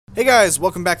Hey guys,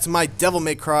 welcome back to my Devil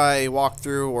May Cry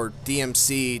walkthrough, or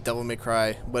DmC Devil May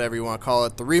Cry, whatever you want to call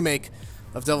it. The remake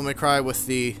of Devil May Cry with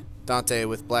the Dante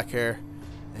with black hair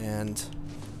and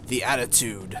the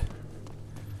attitude.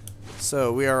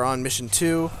 So we are on mission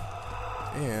 2,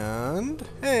 and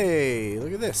hey,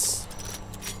 look at this.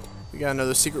 We got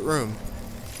another secret room.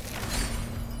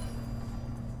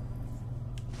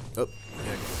 Oh, I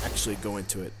gotta actually go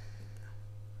into it.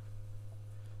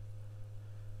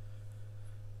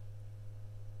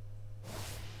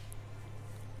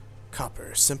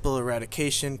 Copper. Simple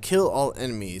eradication. Kill all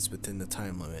enemies within the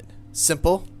time limit.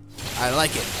 Simple. I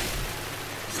like it.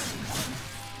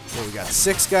 So we got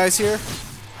 6 guys here.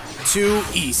 Too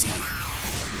easy.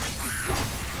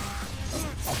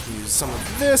 Use some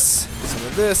of this, some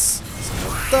of this,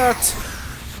 some of that.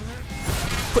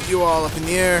 Put you all up in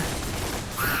the air.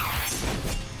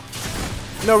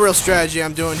 No real strategy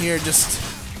I'm doing here, just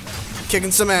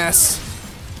kicking some ass.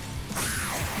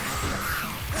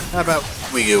 How about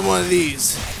we get one of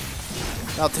these?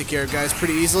 I'll take care of guys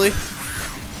pretty easily.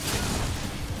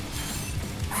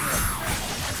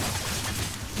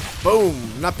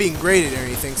 Boom! Not being graded or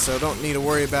anything, so don't need to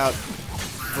worry about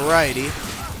variety.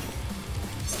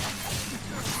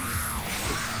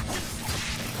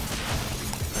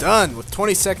 Done! With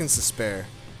 20 seconds to spare.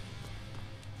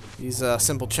 These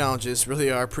simple challenges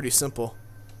really are pretty simple.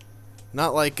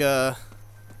 Not like the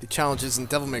challenges in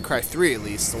Devil May Cry 3, at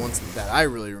least, the ones that I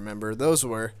really remember. Those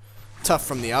were tough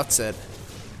from the outset.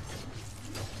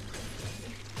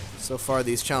 So far,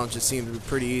 these challenges seem to be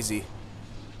pretty easy.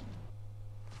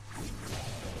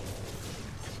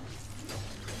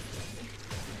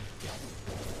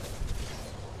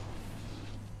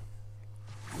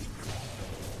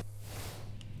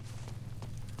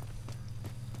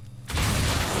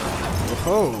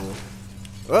 Oh!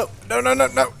 Oh! No! No! No!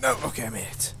 No! No! Okay, I made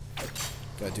it.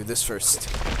 Gotta do this first.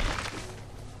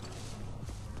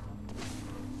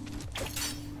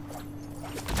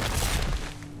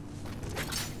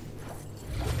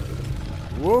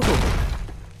 Whoa!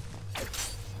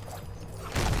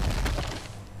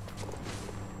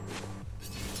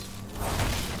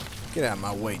 Get out of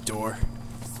my way, door.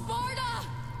 Sparta!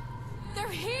 They're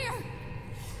here!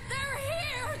 They're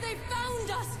here! They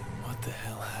found us! What the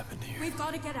hell happened here? We've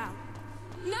got to get out.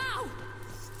 Now!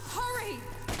 Hurry!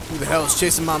 Who the hell is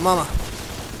chasing my mama?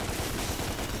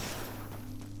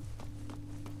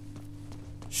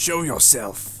 Show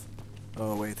yourself!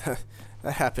 Oh wait,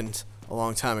 that happened a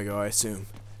long time ago, I assume.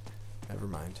 Never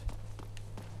mind.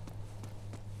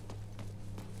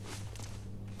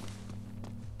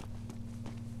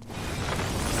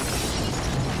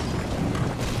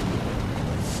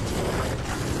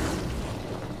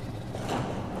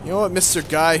 You know what, Mr.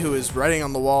 Guy who is writing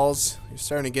on the walls? You're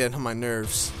starting to get on my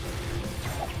nerves.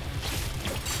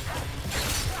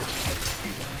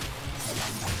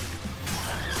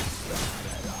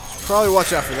 Probably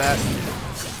watch out for that.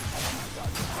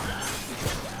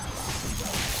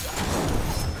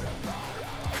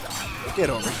 Get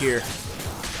over here.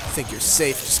 I think you're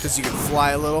safe just because you can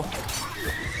fly a little.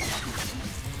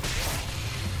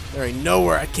 There ain't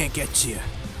nowhere I can't get you. No.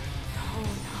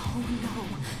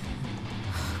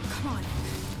 Come on.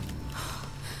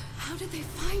 How did they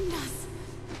find us?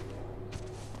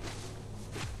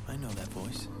 I know that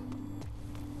voice.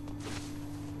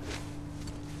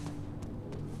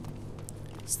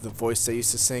 It's the voice that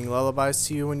used to sing lullabies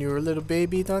to you when you were a little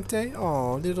baby, Dante.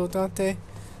 Oh, little Dante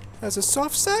has a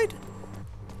soft side.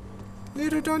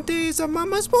 Little Dante is a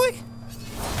mama's boy.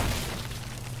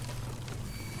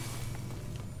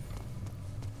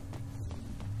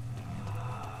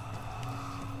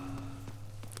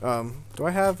 Do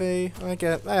I have a? I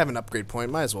have an upgrade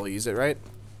point. Might as well use it, right?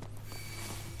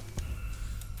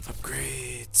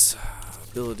 Upgrades,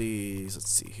 abilities. Let's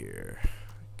see here.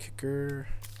 Kicker.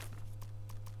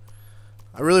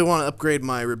 I really want to upgrade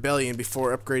my Rebellion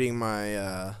before upgrading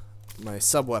my my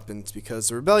sub-weapons, because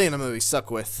the Rebellion I'm going to be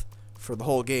stuck with for the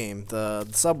whole game. The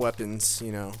sub-weapons,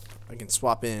 you know, I can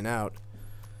swap in and out.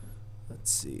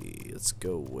 Let's see, let's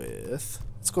go with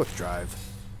Drive.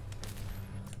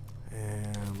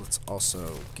 And let's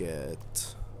also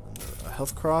get a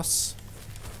health cross.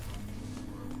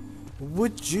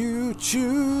 Would you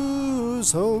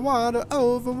choose water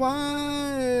over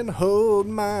wine? Hold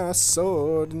my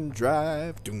sword and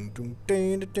drive.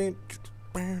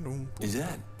 Is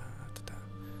that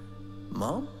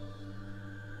Mom?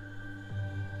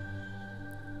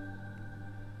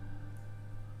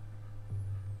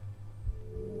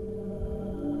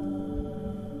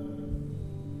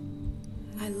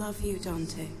 I love you,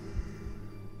 Dante.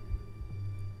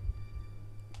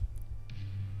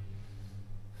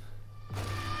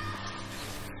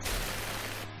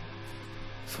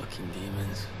 Fucking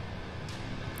demons.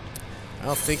 I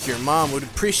don't think your mom would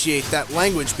appreciate that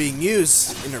language being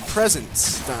used in her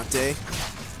presence, Dante.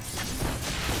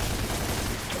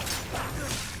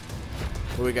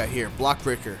 What do we got here? Block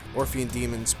breaker. Orphean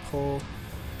demons pull.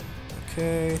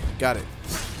 Okay, got it.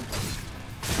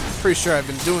 Pretty sure I've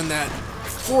been doing that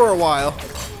for a while.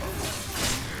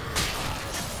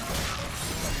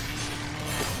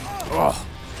 Oh,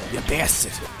 you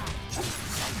bastard.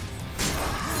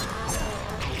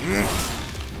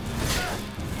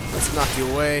 Let's knock you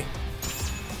away.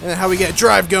 And how we get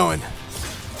drive going.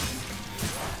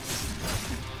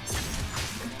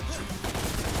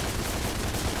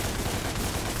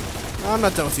 I'm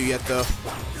not done with you yet, though.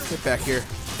 Get back here.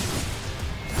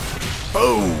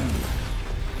 Boom!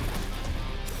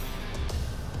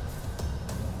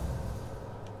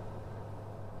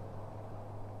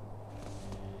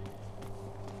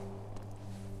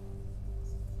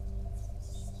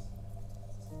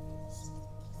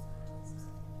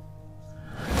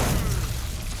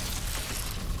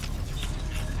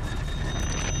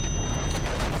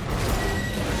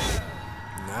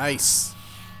 Nice.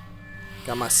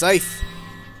 Got my scythe.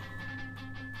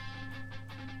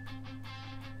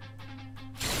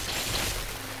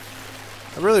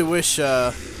 I really wish it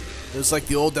was like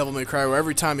the old Devil May Cry, where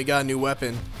every time he got a new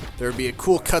weapon, there would be a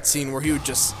cool cutscene where he would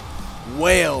just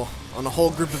wail on a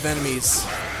whole group of enemies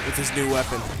with his new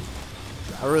weapon.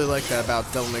 I really like that about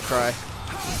Devil May Cry.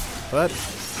 But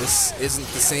this isn't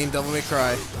the same Devil May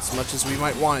Cry, as much as we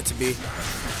might want it to be.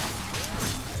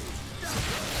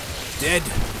 Dead.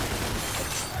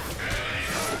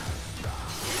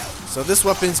 So this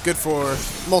weapon's good for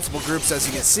multiple groups, as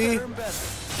you can see.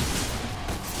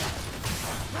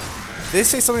 Did they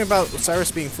say something about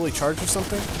Osiris being fully charged or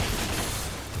something?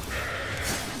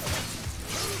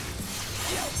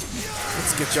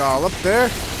 Let's get y'all up there.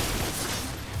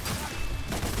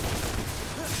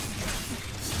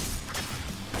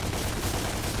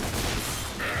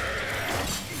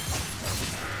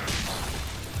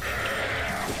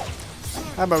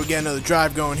 How about we get another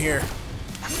drive going here?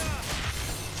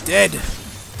 Dead.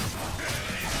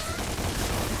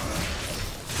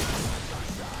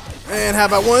 And how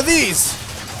about one of these?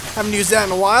 Haven't used that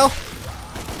in a while.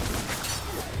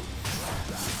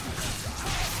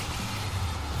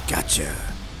 Gotcha.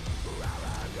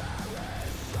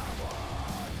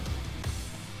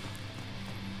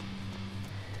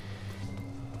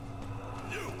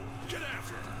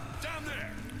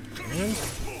 And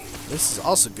this is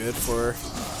also good for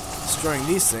destroying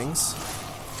these things.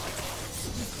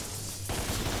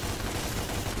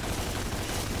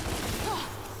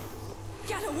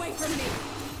 Get away from me!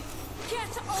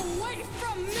 Get away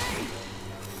from me!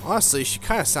 Honestly, she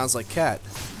kind of sounds like Cat.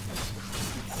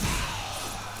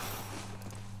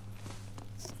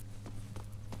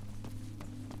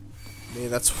 Maybe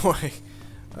that's why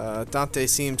Dante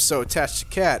seems so attached to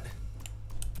Cat.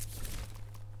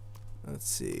 Let's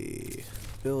see.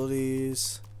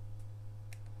 Abilities.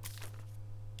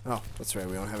 Oh, that's right.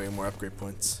 We don't have any more upgrade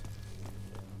points.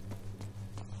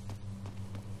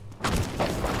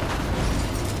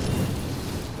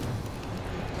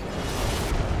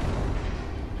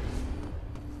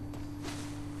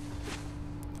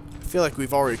 I feel like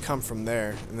we've already come from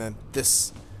there, and then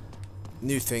this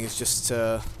new thing is just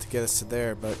to get us to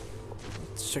there, but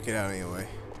let's check it out anyway.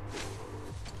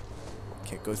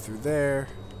 Can't go through there.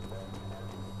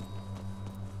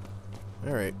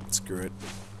 Alright, screw it.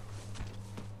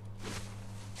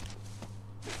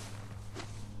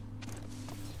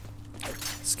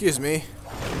 Excuse me.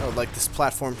 I would like this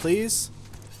platform, please.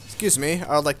 Excuse me,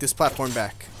 I would like this platform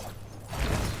back.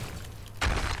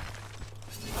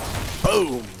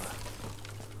 Boom!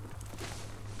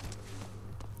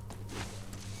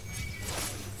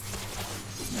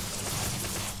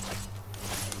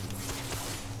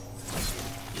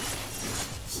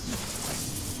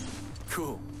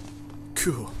 Cool.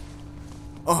 Cool.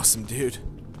 Awesome, dude.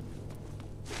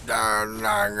 I'm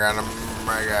not gonna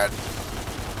make it.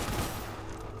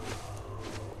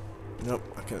 Nope,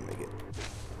 I couldn't make it.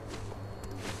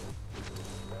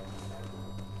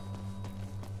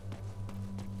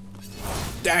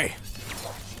 Die!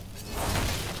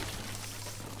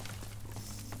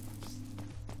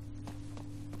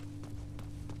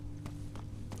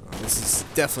 Oh, this is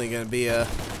definitely going to be a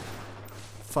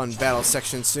fun battle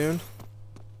section soon.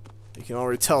 You can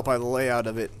already tell by the layout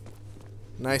of it.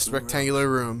 Nice rectangular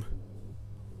room.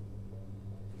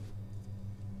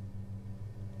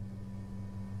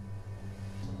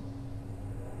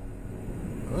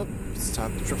 Oh, it's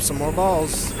time to trip some more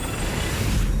balls.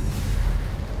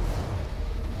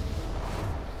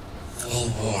 All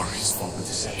war is fought with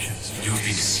deception. You've been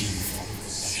deceived.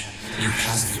 Your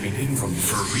past has been hidden from me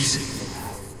for a reason.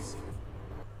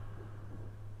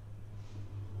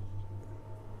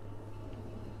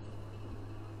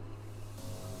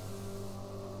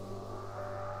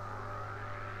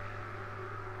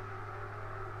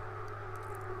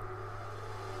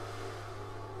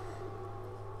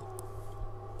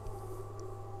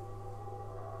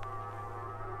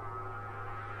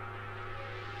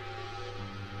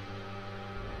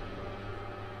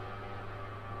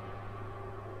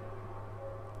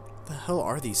 What the hell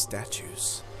are these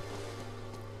statues?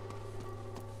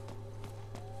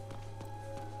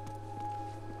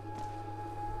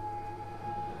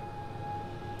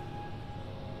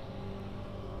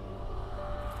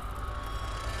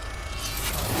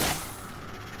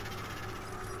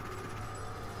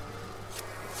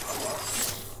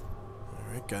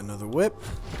 Alright, got another whip.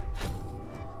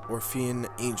 Orphean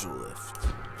Angel Lift.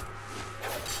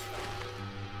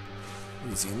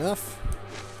 Easy enough.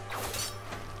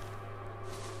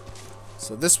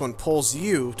 So this one pulls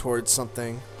you towards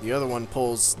something, the other one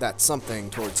pulls that something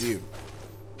towards you.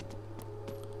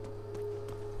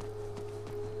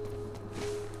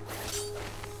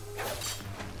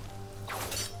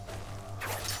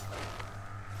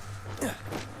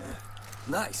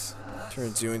 Nice.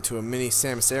 Turns you into a mini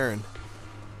Samus Aran.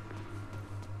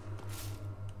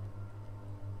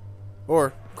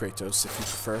 Or Kratos, if you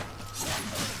prefer.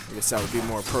 I guess that would be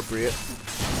more appropriate.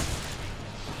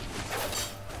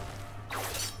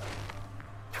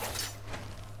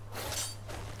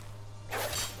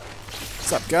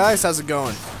 What's up, guys? How's it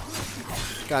going?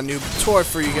 Got a new toy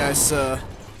for you guys to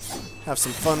have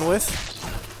some fun with.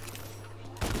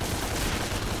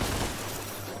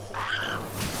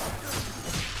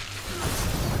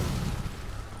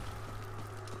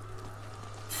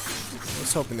 I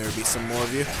was hoping there would be some more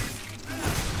of you.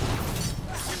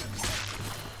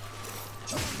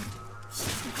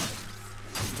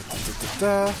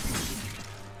 Da.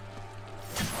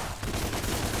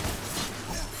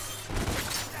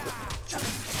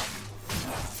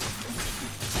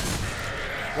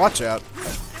 Watch out.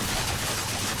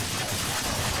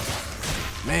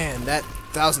 Man, that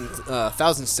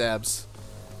thousand stabs.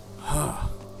 Or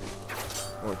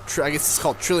I guess it's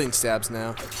called trillion stabs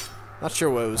now. Not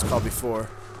sure what it was called before.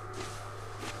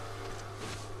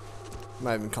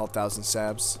 Might have been called thousand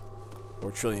stabs.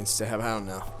 Or trillion stab, I don't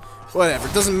know. Whatever,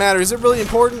 it doesn't matter. Is it really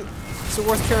important? Is it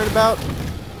worth caring about?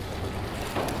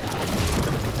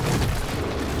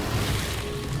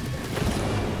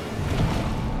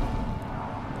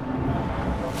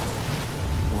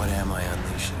 What am I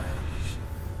unleashing?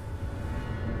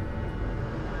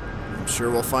 I'm sure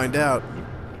we'll find out.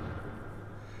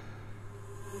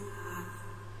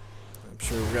 I'm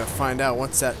sure we're gonna find out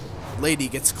once that lady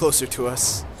gets closer to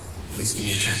us. Please give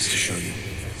me a chance to show you.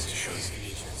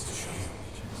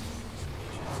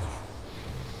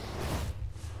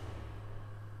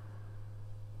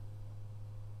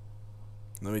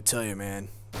 Let me tell you, man.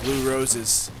 Blue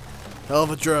roses. Hell of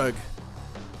a drug.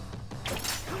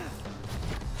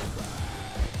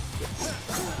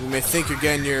 You may think you're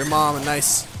getting your mom a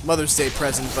nice Mother's Day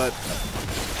present, but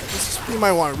you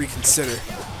might want to reconsider.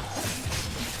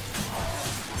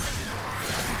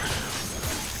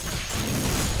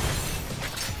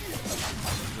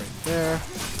 Right there.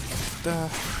 Da.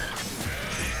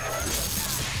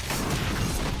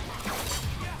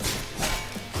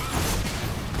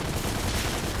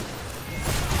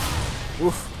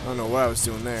 Oof, I don't know what I was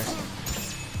doing there.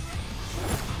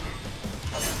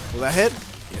 Will that hit?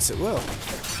 Yes, it will.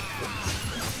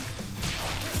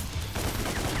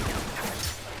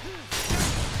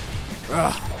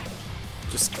 Ugh.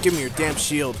 Just give me your damn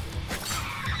shield.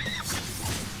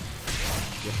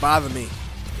 You bother me.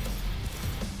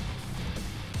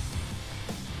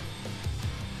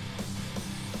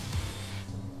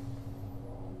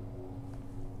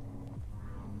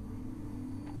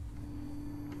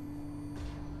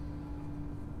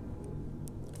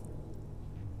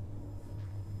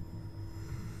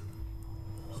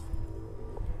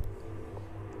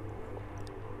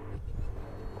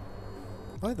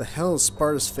 Why the hell is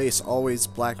Sparta's face always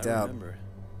blacked out?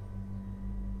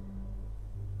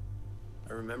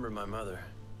 I remember my mother.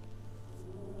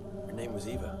 Her name was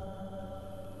Eva.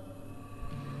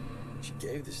 She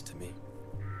gave this to me.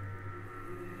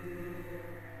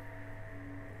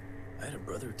 I had a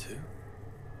brother too.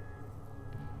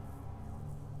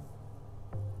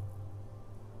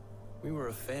 We were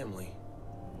a family.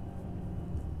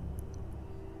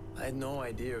 I had no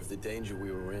idea of the danger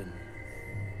we were in.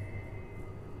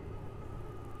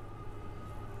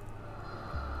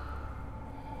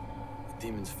 The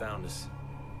demons found us.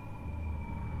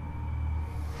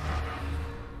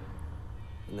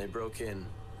 When they broke in,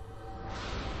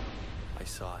 I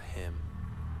saw him.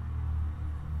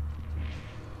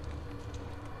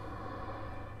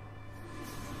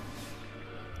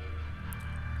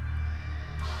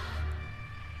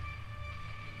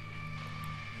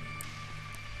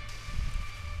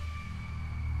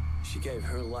 She gave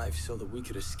her life so that we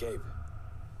could escape.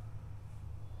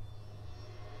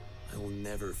 I will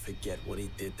never forget what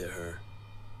he did to her.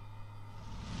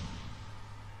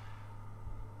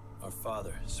 Our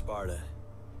father, Sparta,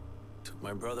 took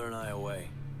my brother and I away.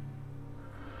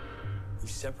 He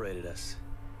separated us,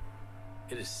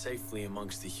 hid us safely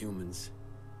amongst the humans,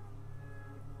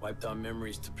 wiped our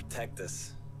memories to protect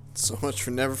us. So much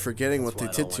for never forgetting what they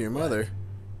did to your mother.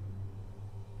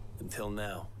 Until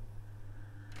now.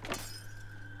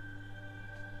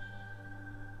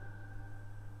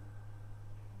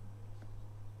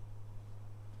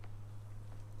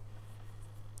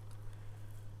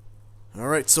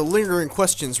 Alright, so lingering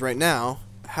questions right now.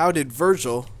 How did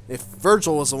Virgil, if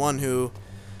Virgil was the one who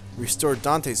restored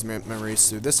Dante's memories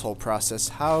through this whole process,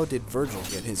 how did Virgil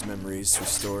get his memories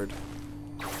restored?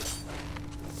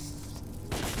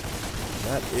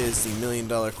 That is the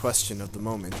million-dollar question of the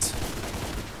moment.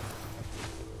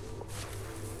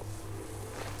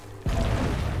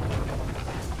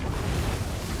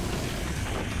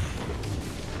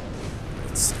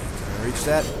 Let's see, can I reach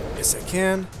that? Yes, I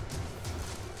can.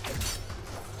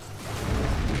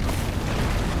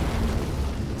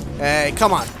 Hey,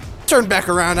 come on. Turn back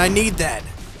around. I need that.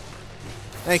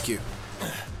 Thank you.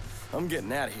 I'm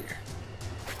getting out of here.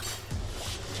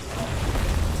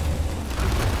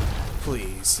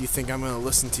 Please, you think I'm gonna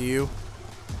listen to you?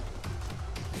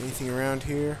 Anything around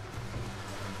here?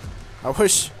 I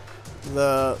wish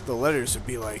the letters would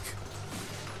be like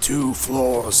 2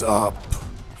 floors up,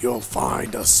 you'll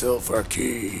find a silver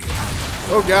key.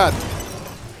 Oh god.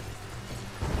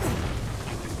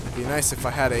 It'd be nice if I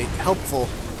had a helpful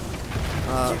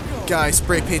guy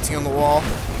spray painting on the wall.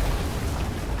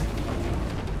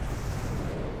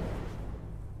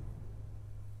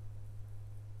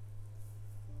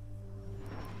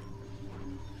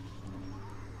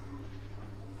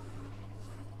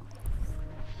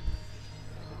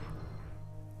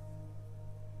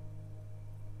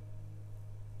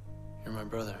 You're my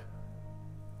brother.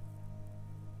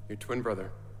 Your twin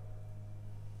brother.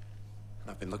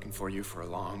 And I've been looking for you for a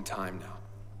long time now.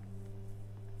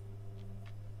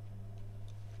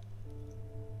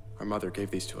 Our mother gave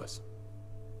these to us.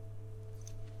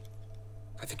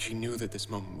 I think she knew that this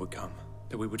moment would come,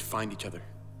 that we would find each other.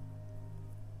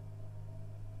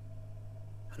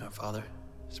 And our father,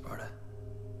 Sparta?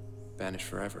 Banished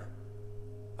forever.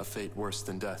 A fate worse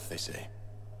than death, they say.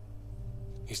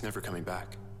 He's never coming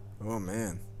back. Oh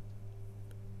man.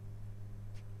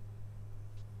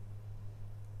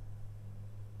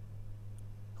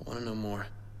 I want to know more.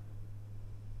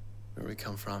 Where we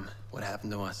come from, what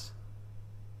happened to us.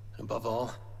 And above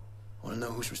all, I want to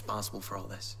know who's responsible for all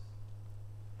this.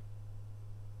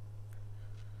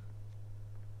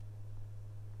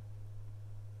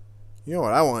 You know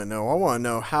what I want to know? I want to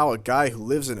know how a guy who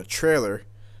lives in a trailer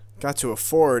got to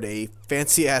afford a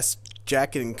fancy-ass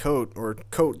jacket and coat, or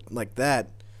coat like that.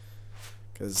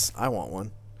 Because I want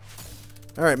one.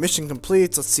 Alright, mission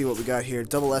complete. Let's see what we got here.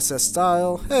 Double SS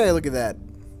style. Hey, look at that.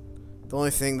 The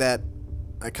only thing that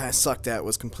I kind of sucked at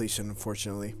was completion,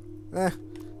 unfortunately.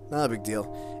 Not a big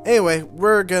deal. Anyway,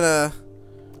 we're gonna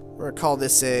call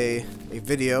this a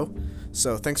video.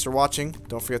 So thanks for watching.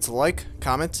 Don't forget to like,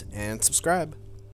 comment, and subscribe.